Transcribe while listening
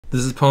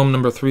This is poem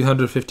number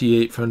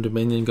 358 from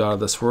Dominion God of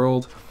this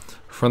World,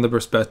 from the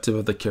perspective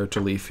of the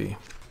character Leafy.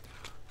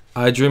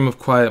 I dream of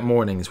quiet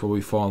mornings where we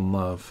fall in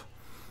love,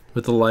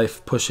 with the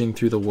life pushing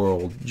through the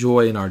world,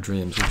 joy in our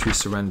dreams which we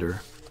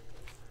surrender,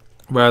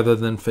 rather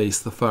than face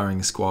the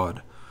firing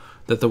squad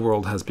that the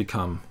world has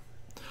become.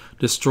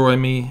 Destroy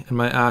me, and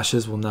my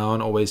ashes will now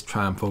and always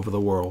triumph over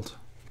the world.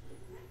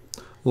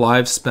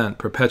 Lives spent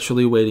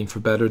perpetually waiting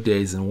for better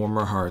days and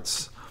warmer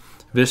hearts.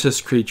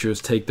 Vicious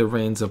creatures take the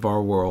reins of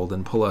our world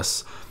and pull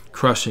us,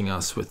 crushing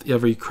us with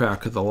every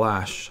crack of the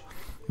lash.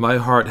 My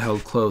heart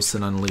held close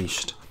and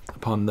unleashed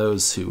upon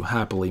those who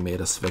happily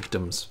made us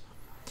victims.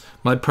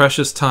 My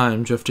precious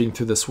time drifting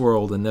through this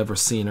world and never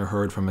seen or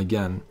heard from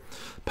again.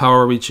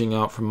 Power reaching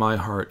out from my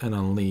heart and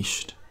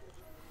unleashed.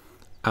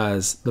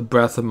 As the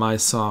breath of my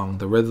song,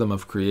 the rhythm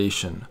of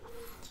creation,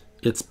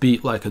 its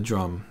beat like a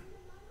drum.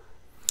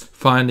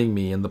 Finding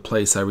me in the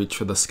place I reach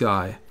for the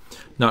sky,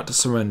 not to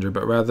surrender,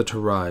 but rather to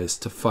rise,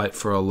 to fight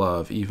for a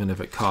love, even if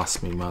it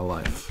costs me my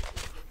life.